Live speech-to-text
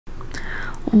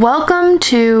Welcome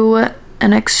to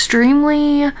an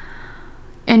extremely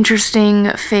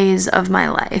interesting phase of my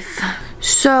life.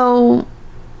 So,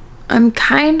 I've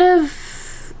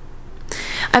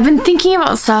been thinking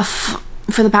about stuff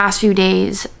for the past few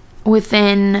days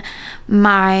within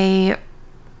my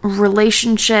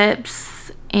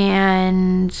relationships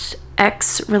and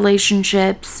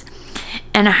ex-relationships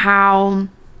and how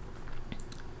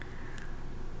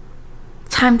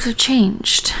times have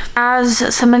changed.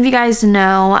 As some of you guys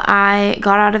know, I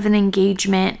got out of an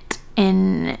engagement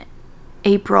in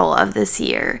April of this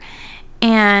year,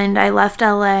 and I left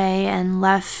LA and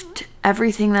left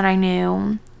everything that I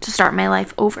knew to start my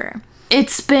life over.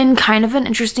 It's been kind of an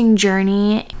interesting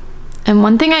journey, and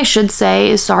one thing I should say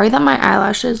is sorry that my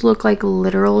eyelashes look like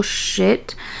literal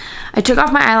shit. I took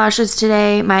off my eyelashes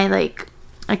today, my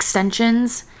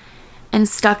extensions, and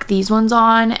stuck these ones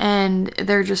on, and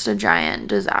they're just a giant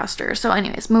disaster. So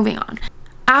anyways, moving on.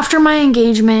 After my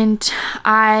engagement,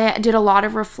 I did a lot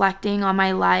of reflecting on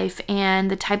my life and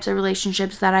the types of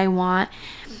relationships that I want,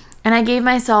 and I gave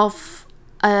myself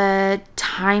a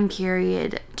time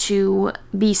period to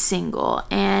be single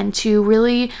and to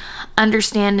really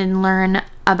understand and learn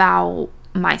about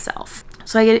myself.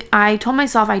 So I told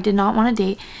myself I did not want to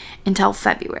date until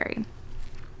February,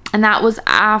 and that was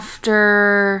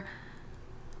after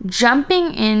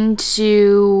jumping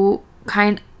into a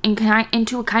kind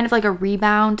of like a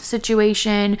rebound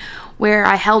situation where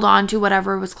I held on to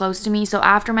whatever was close to me. So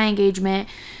after my engagement,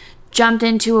 jumped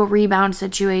into a rebound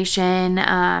situation,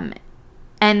 and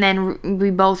then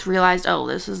we both realized, oh,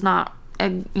 this is not,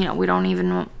 we don't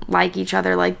even like each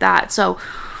other like that. So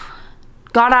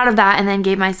got out of that and then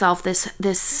gave myself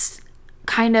this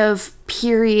kind of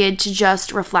period to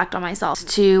just reflect on myself,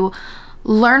 to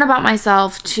learn about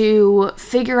myself, to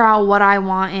figure out what I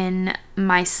want in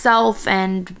myself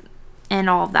and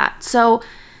all of that. So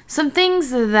some things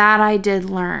that I did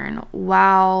learn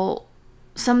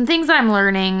some things that I'm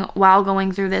learning while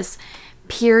going through this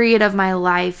period of my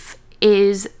life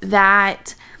is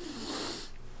that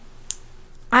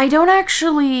I don't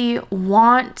actually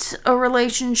want a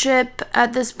relationship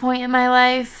at this point in my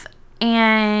life,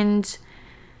 and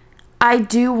I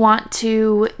do want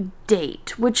to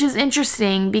date, which is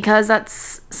interesting because that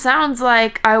sounds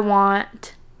like I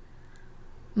want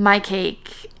my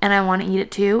cake and I want to eat it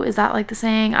too. Is that like the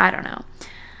saying? I don't know.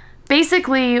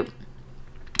 Basically,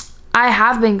 I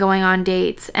have been going on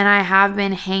dates and I have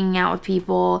been hanging out with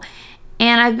people,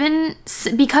 and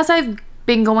because I've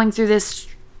been going through this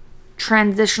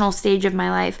transitional stage of my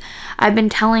life, I've been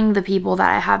telling the people that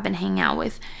I have been hanging out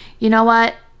with, you know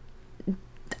what?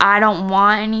 I don't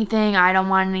want anything. I don't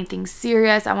want anything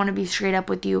serious. I want to be straight up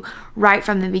with you right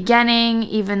from the beginning,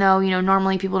 even though,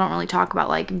 normally people don't really talk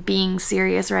about being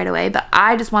serious right away. But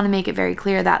I just want to make it very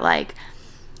clear that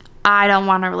I don't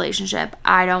want a relationship.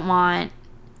 I don't want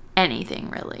anything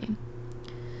really.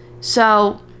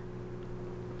 So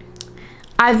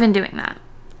I've been doing that.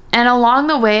 And along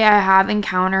the way, I have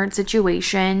encountered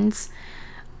situations,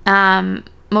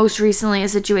 most recently a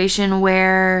situation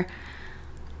where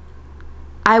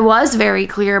I was very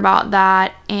clear about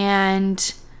that,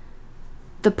 and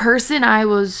the person I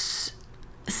was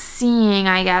seeing,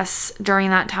 I guess,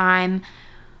 during that time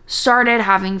started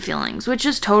having feelings, which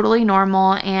is totally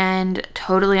normal and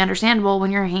totally understandable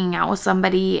when you're hanging out with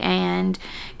somebody and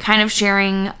kind of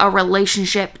sharing a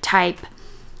relationship type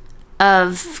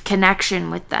of connection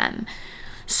with them.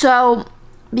 So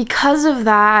because of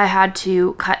that, I had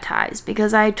to cut ties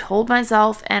because I told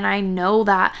myself, and I know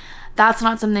that that's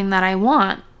not something that I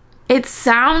want. It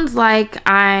sounds like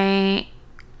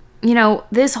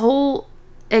this whole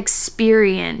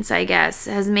experience, I guess,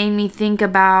 has made me think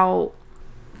about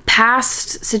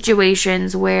past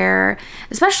situations where,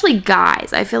 especially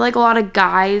guys, I feel like a lot of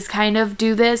guys kind of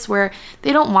do this where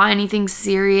they don't want anything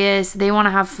serious. They want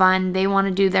to have fun. They want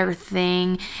to do their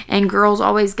thing. And girls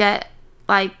always get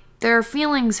their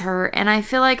feelings hurt. And I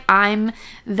feel like I'm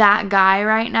that guy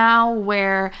right now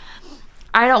where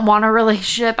I don't want a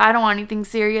relationship. I don't want anything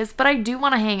serious, but I do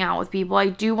want to hang out with people. I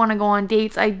do want to go on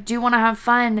dates. I do want to have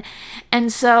fun.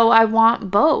 And so I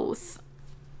want both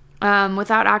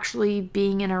without actually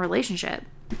being in a relationship.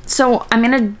 So I'm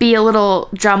going to be a little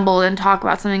jumbled and talk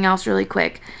about something else really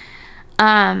quick.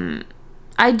 I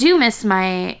do miss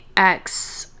my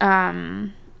ex,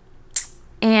 and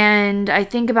I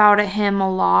think about him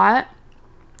a lot.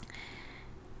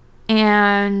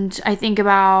 And I think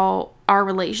about our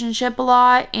relationship a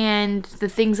lot and the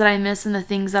things that I miss and the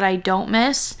things that I don't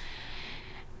miss.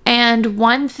 And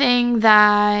one thing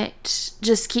that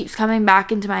just keeps coming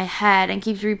back into my head and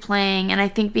keeps replaying, and I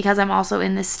think because I'm also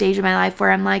in this stage of my life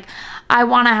where I'm like, I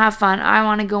want to have fun, I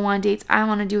want to go on dates, I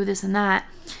want to do this and that,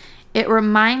 it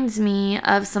reminds me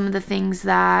of some of the things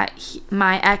that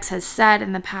my ex has said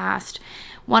in the past.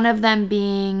 One of them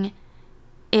being,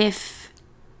 if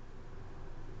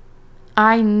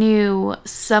I knew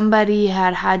somebody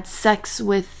had had sex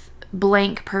with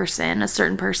blank person, a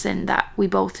certain person that we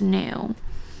both knew,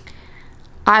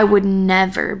 I would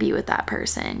never be with that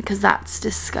person because that's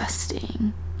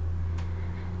disgusting.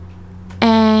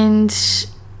 And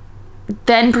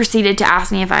then proceeded to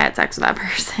ask me if I had sex with that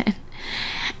person.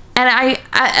 And I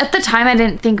at the time, I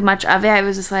didn't think much of it. I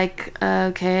was just like,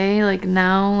 okay, like,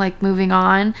 no, like, moving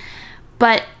on.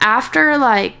 But after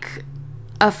like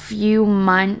a few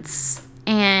months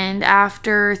and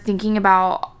after thinking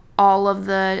about all of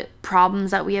the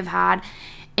problems that we have had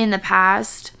in the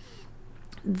past,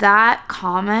 that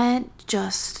comment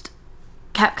just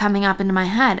kept coming up into my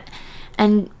head.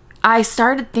 And I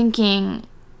started thinking,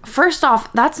 first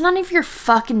off, that's none of your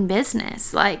fucking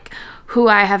business. Like, who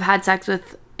I have had sex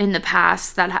with in the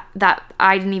past that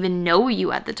I didn't even know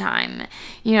you at the time.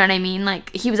 You know what I mean?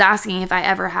 Like, he was asking if I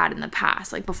ever had in the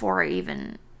past, like, before I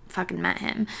even fucking met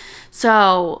him.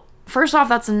 So, first off,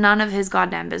 that's none of his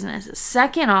goddamn business.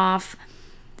 Second off,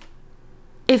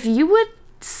 if you would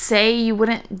say you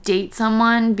wouldn't date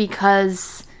someone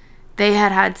because they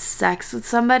had had sex with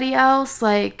somebody else,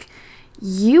 like,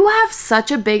 you have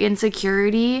such a big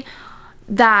insecurity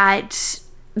that's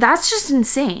just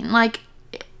insane. Like,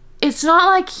 it's not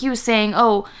like he was saying,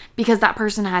 oh, because that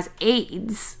person has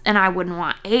AIDS and I wouldn't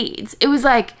want AIDS. It was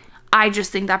like, I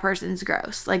just think that person's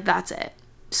gross. Like, that's it.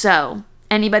 So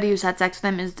anybody who's had sex with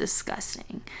them is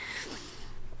disgusting.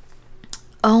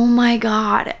 Oh my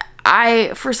God.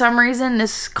 For some reason,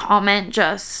 this comment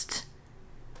just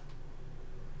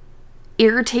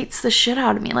irritates the shit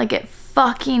out of me. Like, it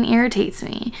fucking irritates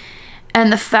me.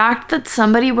 And the fact that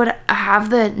somebody would have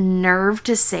the nerve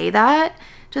to say that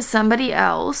to somebody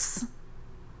else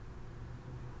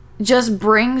just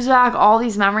brings back all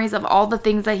these memories of all the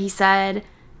things that he said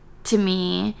to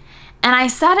me. And I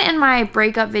said it in my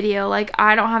breakup video, like,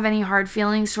 I don't have any hard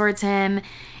feelings towards him.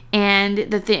 And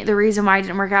the reason why it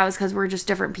didn't work out is because we're just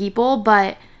different people.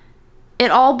 But it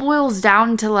all boils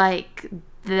down to, like,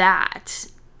 that.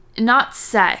 Not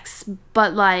sex,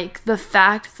 but, like, the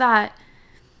fact that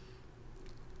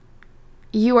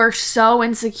you are so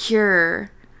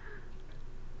insecure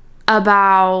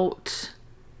about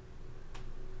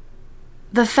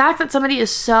the fact that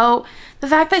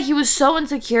he was so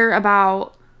insecure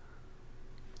about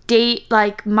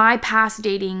my past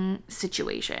dating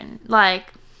situation.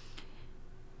 Like,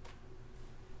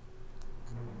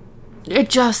 it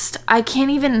just, I can't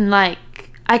even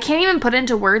put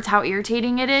into words how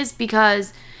irritating it is,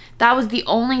 because that was the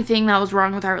only thing that was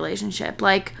wrong with our relationship.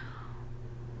 Like,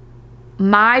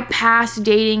 my past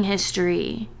dating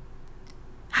history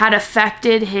had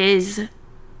affected his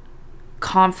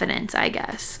confidence, I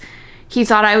guess. He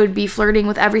thought I would be flirting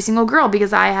with every single girl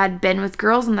because I had been with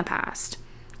girls in the past.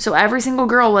 So every single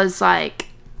girl was like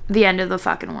the end of the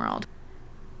fucking world.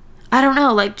 I don't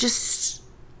know, like, just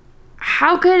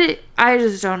how could it, I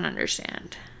just don't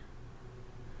understand.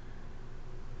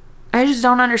 I just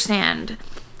don't understand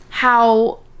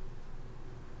how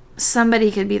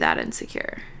somebody could be that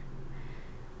insecure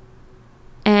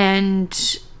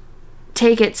and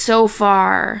take it so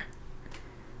far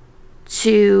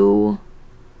to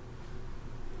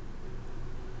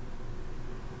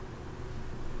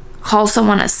call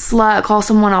someone a slut, call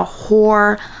someone a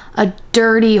whore, a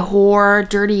dirty whore,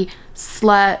 dirty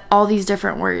slut, all these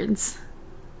different words,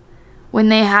 when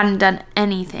they hadn't done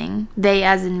anything. They,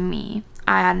 as in me,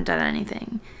 I hadn't done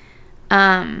anything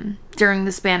during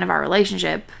the span of our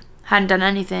relationship. Hadn't done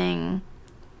anything.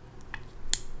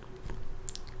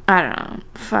 I don't know.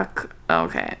 Fuck.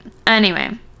 Okay.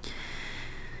 Anyway.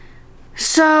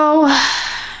 So,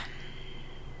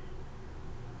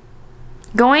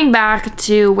 going back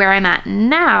to where I'm at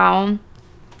now,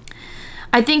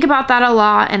 I think about that a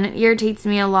lot, and it irritates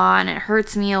me a lot, and it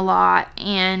hurts me a lot,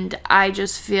 and I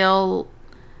just feel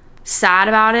sad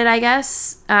about it, I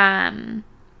guess.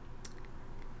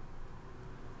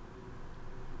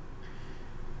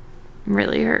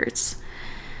 Really hurts.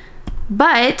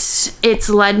 But it's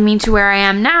led me to where I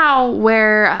am now,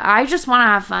 where I just want to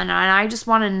have fun, and I just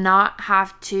want to not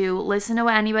have to listen to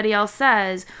what anybody else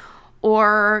says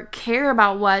or care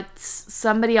about what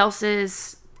somebody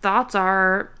else's thoughts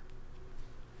are.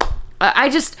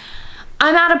 I'm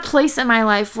at a place in my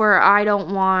life where I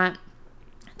don't want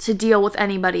to deal with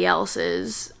anybody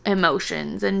else's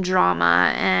emotions and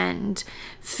drama and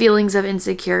feelings of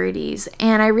insecurities.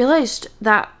 And I realized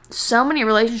that so many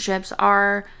relationships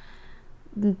are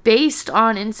based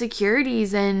on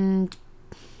insecurities, and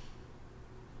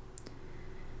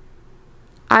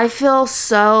I feel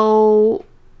so,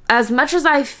 as much as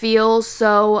I feel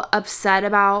so upset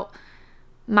about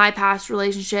my past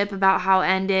relationship, about how it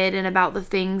ended, and about the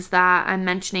things that I'm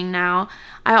mentioning now,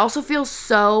 I also feel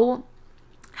so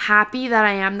happy that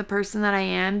I am the person that I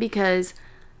am, because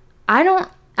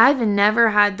I've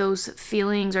never had those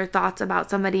feelings or thoughts about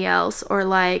somebody else, or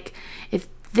like, if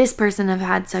this person have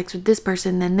had sex with this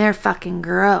person, then they're fucking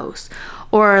gross.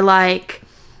 Or like,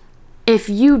 if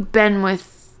you've been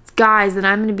with guys, then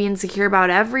I'm going to be insecure about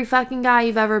every fucking guy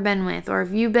you've ever been with. Or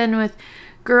if you've been with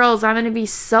girls, I'm going to be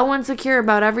so insecure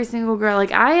about every single girl.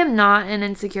 Like, I am not an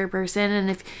insecure person. And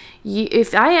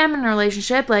if I am in a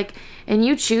relationship, like, and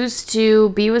you choose to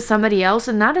be with somebody else,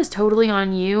 and that is totally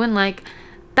on you, and like,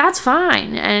 that's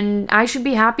fine. And I should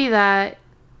be happy that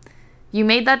you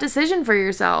made that decision for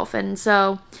yourself. And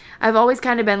so I've always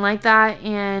kind of been like that,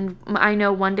 and I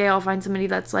know one day I'll find somebody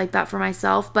that's like that for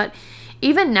myself. But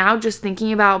even now, just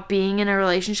thinking about being in a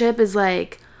relationship is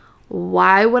like,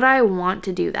 why would I want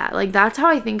to do that? Like, that's how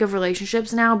I think of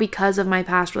relationships now, because of my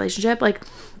past relationship. Like,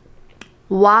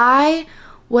 why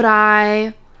would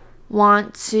I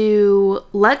want to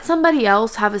let somebody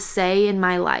else have a say in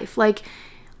my life? Like,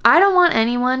 I don't want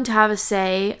anyone to have a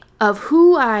say of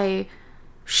who I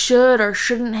should or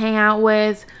shouldn't hang out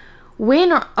with,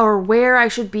 when or where I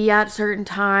should be at certain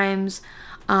times,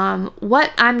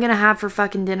 what I'm gonna have for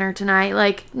fucking dinner tonight.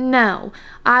 Like, no,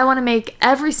 I want to make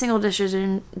every single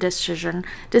decision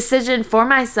for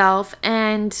myself,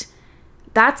 and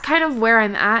that's kind of where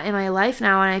I'm at in my life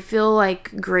now. And I feel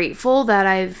like grateful that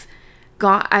I've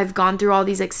gone through all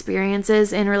these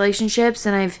experiences in relationships,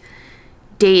 and I've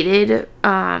dated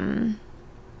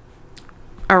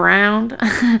around.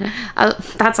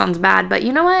 That sounds bad, but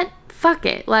you know what? Fuck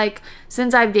it. Like,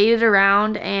 since I've dated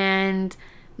around, and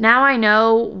now I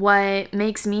know what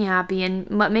makes me happy, and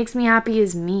what makes me happy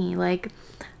is me. Like,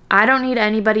 I don't need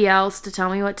anybody else to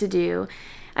tell me what to do.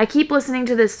 I keep listening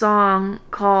to this song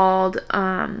called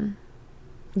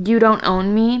You Don't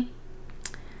Own Me.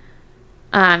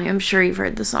 I'm sure you've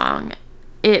heard the song.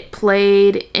 It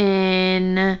played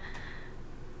in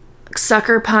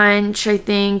Sucker Punch, I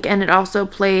think, and it also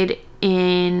played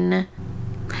in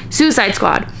Suicide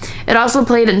Squad. It also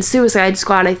played in Suicide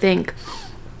Squad, I think.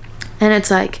 And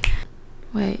it's like,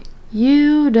 wait,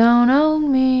 you don't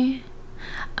own me.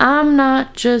 I'm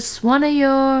not just one of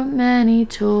your many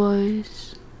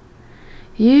toys.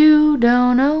 You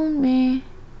don't own me.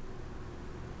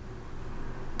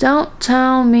 Don't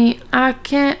tell me I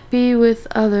can't be with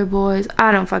other boys.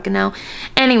 I don't fucking know.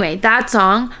 Anyway, that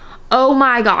song, oh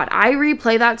my God, I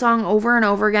replay that song over and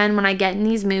over again when I get in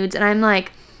these moods, and I'm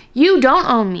like, you don't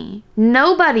own me.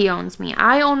 Nobody owns me.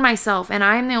 I own myself, and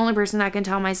I'm the only person that can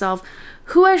tell myself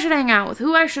who I should hang out with,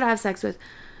 who I should have sex with,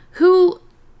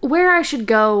 where I should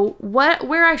go,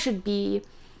 where I should be,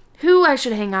 who I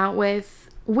should hang out with,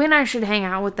 when I should hang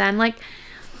out with them. Like,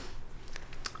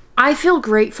 I feel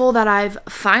grateful that I've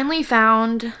finally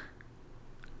found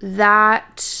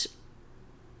that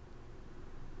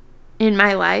in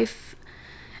my life,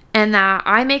 and that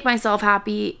I make myself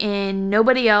happy and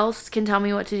nobody else can tell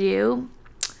me what to do.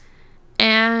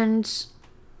 And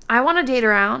I want to date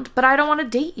around, but I don't want to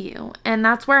date you. And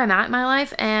that's where I'm at in my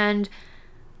life. And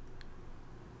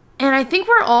I think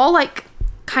we're all like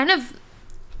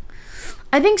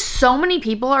I think so many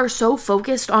people are so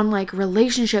focused on like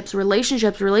relationships.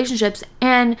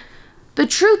 And the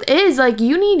truth is, like,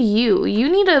 you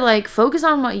need to like focus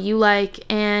on what you like,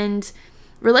 and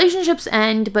relationships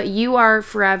end, but you are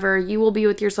forever. You will be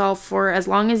with yourself for as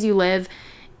long as you live.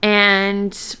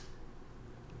 And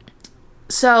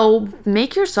so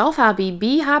make yourself happy.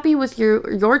 Be happy with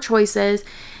your choices,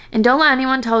 and don't let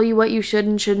anyone tell you what you should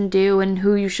and shouldn't do, and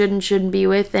who you should and shouldn't be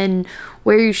with, and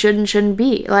where you should and shouldn't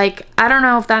be. Like, I don't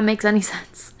know if that makes any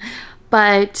sense,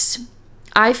 but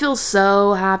I feel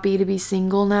so happy to be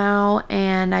single now,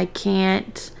 and I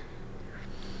can't,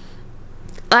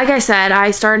 like I said,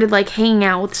 I started like hanging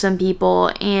out with some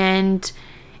people, and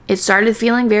it started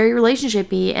feeling very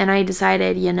relationship-y, and I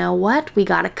decided, you know what, we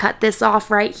gotta cut this off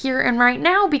right here and right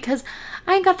now, because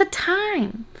I ain't got the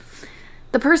time.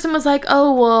 The person was like,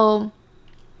 oh, well,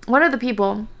 one of the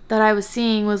people that I was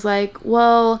seeing was like,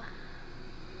 well,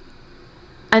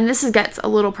 and this gets a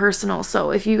little personal,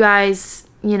 so if you guys,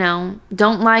 you know,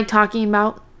 don't like talking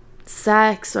about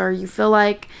sex, or you feel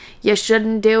like you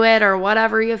shouldn't do it, or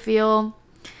whatever you feel,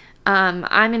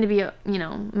 I'm going to be,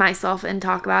 myself and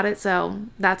talk about it. So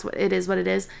that's what it is,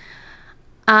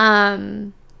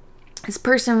 This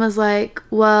person was like,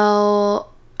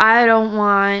 well, I don't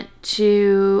want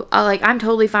to, I'm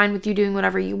totally fine with you doing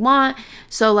whatever you want.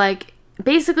 So like,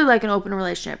 basically like an open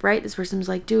relationship, right? This person was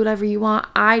like, do whatever you want.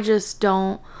 I just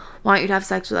don't want you to have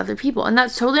sex with other people. And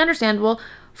that's totally understandable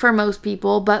for most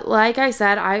people. But like I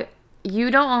said,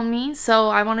 you don't own me. So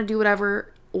I want to do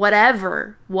whatever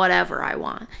I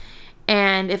want.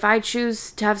 And if I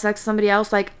choose to have sex with somebody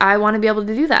else, like, I want to be able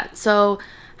to do that. So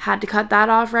had to cut that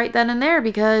off right then and there,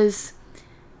 because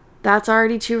that's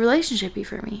already too relationshipy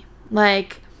for me.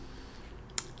 Like,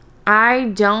 I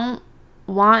don't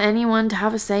want anyone to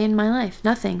have a say in my life.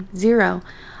 Nothing. Zero.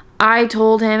 I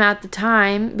told him at the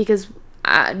time, because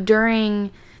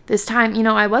during this time,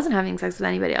 I wasn't having sex with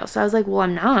anybody else. So I was like, well,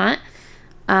 I'm not.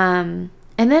 And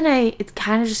then it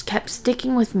kind of just kept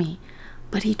sticking with me.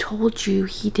 But he told you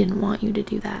he didn't want you to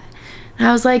do that. And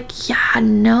I was like, yeah,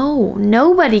 no.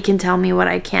 Nobody can tell me what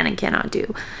I can and cannot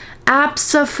do.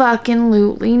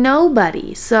 Abso-fucking-lutely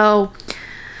nobody. So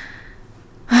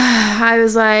I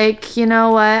was like, you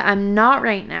know what? I'm not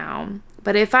right now.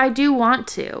 But if I do want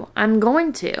to, I'm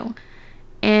going to.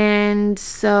 And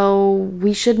so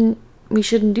we shouldn't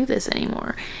do this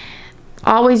anymore.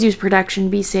 Always use protection.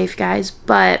 Be safe, guys.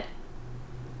 But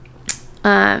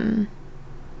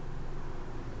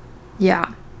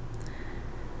yeah.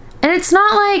 And it's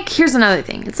not like, here's another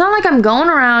thing. It's not like I'm going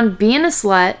around being a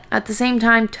slut, at the same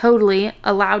time totally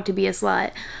allowed to be a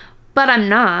slut. But I'm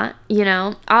not,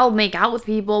 I'll make out with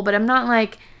people, but I'm not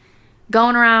like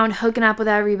going around hooking up with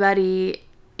everybody,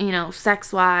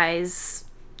 sex-wise,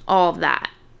 all of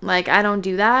that. Like, I don't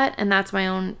do that, and that's my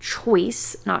own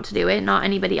choice not to do it. Not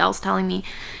anybody else telling me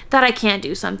that I can't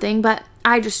do something, but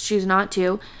I just choose not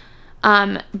to.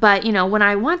 But, when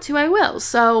I want to, I will.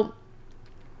 So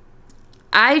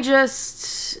I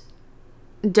just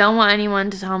don't want anyone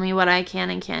to tell me what I can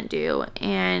and can't do.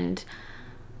 And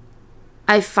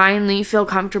I finally feel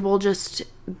comfortable just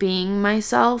being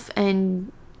myself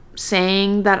and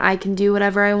saying that I can do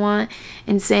whatever I want,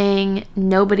 and saying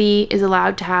nobody is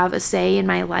allowed to have a say in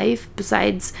my life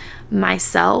besides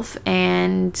myself.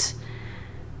 And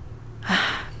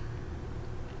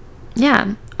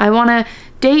yeah, I want to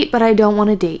date, but I don't want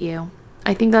to date you.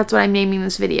 I think that's what I'm naming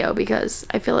this video, because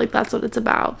I feel like that's what it's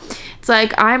about. It's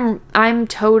like, I'm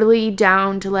totally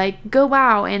down to like go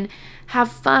out and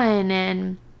have fun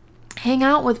and hang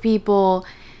out with people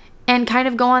and kind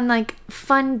of go on like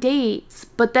fun dates.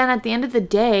 But then at the end of the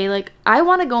day, like, I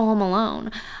want to go home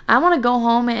alone. I want to go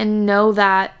home and know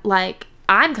that like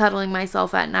I'm cuddling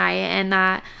myself at night, and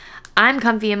that I'm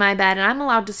comfy in my bed, and I'm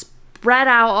allowed to spread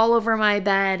out all over my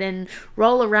bed and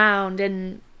roll around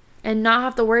and not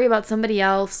have to worry about somebody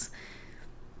else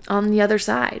on the other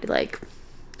side. Like,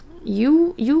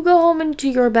 you go home into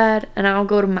your bed and I'll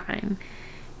go to mine.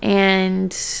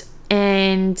 And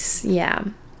yeah.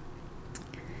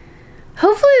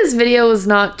 Hopefully this video was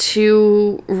not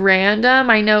too random.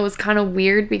 I know it was kind of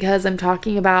weird because I'm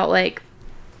talking about like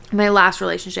my last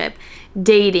relationship,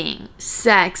 dating,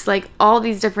 sex, like all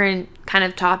these different kind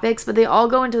of topics, but they all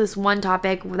go into this one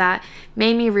topic that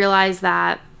made me realize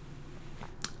that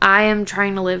I am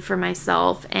trying to live for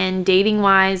myself, and dating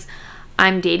wise,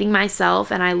 I'm dating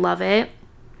myself and I love it,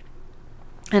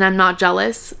 and I'm not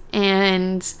jealous,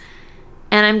 and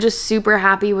I'm just super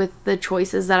happy with the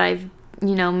choices that I've,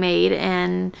 made.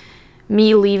 And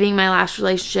me leaving my last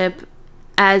relationship,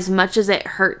 as much as it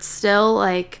hurts still,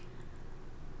 like,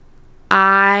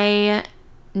 I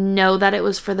know that it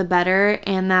was for the better,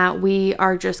 and that we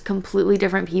are just completely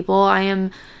different people. I am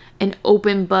an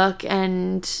open book,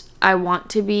 and I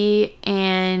want to be,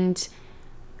 and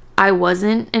I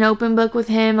wasn't an open book with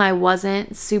him. I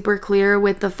wasn't super clear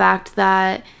with the fact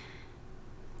that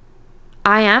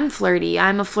I am flirty.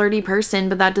 I'm a flirty person,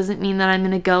 but that doesn't mean that I'm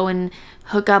going to go and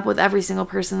hook up with every single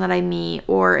person that I meet,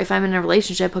 or if I'm in a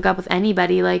relationship, hook up with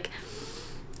anybody. Like,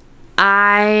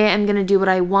 I am going to do what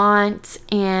I want,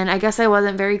 and I guess I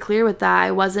wasn't very clear with that.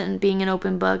 I wasn't being an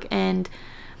open book, and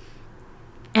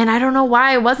I don't know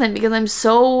why I wasn't, because I'm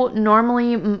so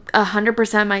normally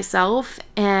 100% myself,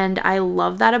 and I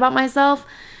love that about myself.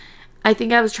 I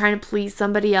think I was trying to please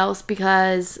somebody else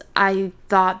because I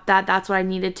thought that that's what I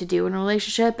needed to do in a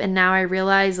relationship, and now I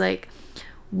realize, like,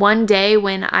 one day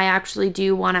when I actually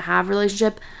do want to have a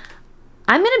relationship,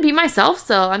 I'm going to be myself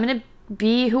still. I'm going to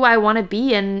be who I want to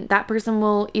be, and that person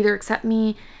will either accept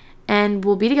me and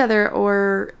we'll be together,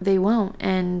 or they won't,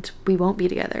 and we won't be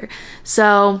together.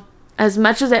 So as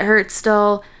much as it hurts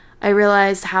still, I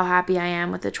realized how happy I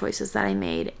am with the choices that I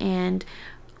made, and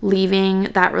leaving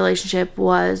that relationship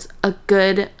was a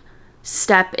good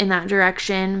step in that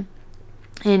direction,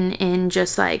 in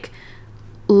just like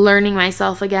learning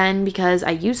myself again, because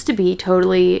I used to be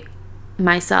totally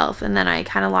myself and then I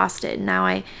kind of lost it. Now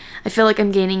I feel like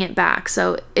I'm gaining it back.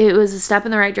 So it was a step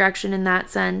in the right direction in that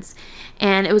sense.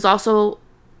 And it was also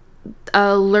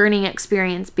a learning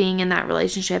experience being in that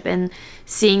relationship and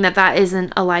seeing that that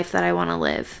isn't a life that I want to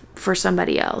live for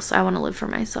somebody else. I want to live for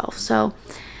myself. So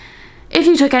if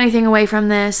you took anything away from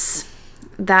this,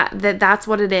 that's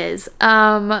what it is.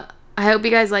 I hope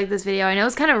you guys like this video. I know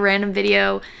it's kind of a random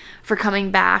video for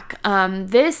coming back.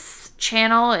 This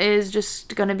channel is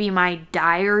just gonna be my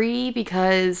diary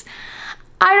because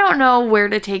I don't know where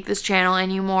to take this channel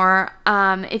anymore.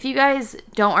 If you guys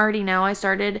don't already know, I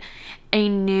started a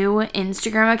new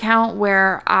Instagram account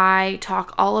where I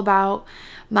talk all about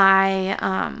my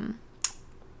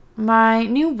my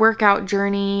new workout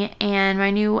journey and my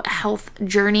new health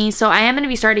journey. So I am going to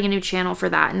be starting a new channel for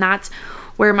that, and that's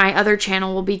where my other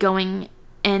channel will be going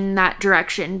in that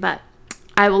direction. But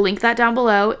I will link that down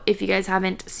below if you guys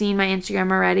haven't seen my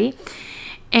Instagram already.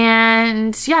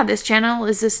 And yeah, this channel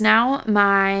is just now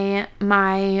my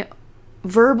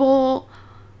verbal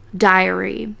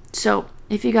diary. So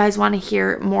if you guys want to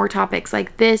hear more topics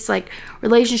like this, like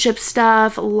relationship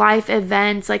stuff, life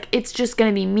events, like it's just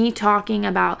going to be me talking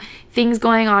about things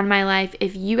going on in my life.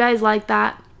 If you guys like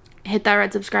that, hit that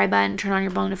red subscribe button, turn on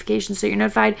your bell notifications so you're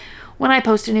notified when I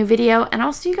post a new video, and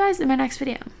I'll see you guys in my next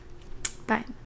video. Bye.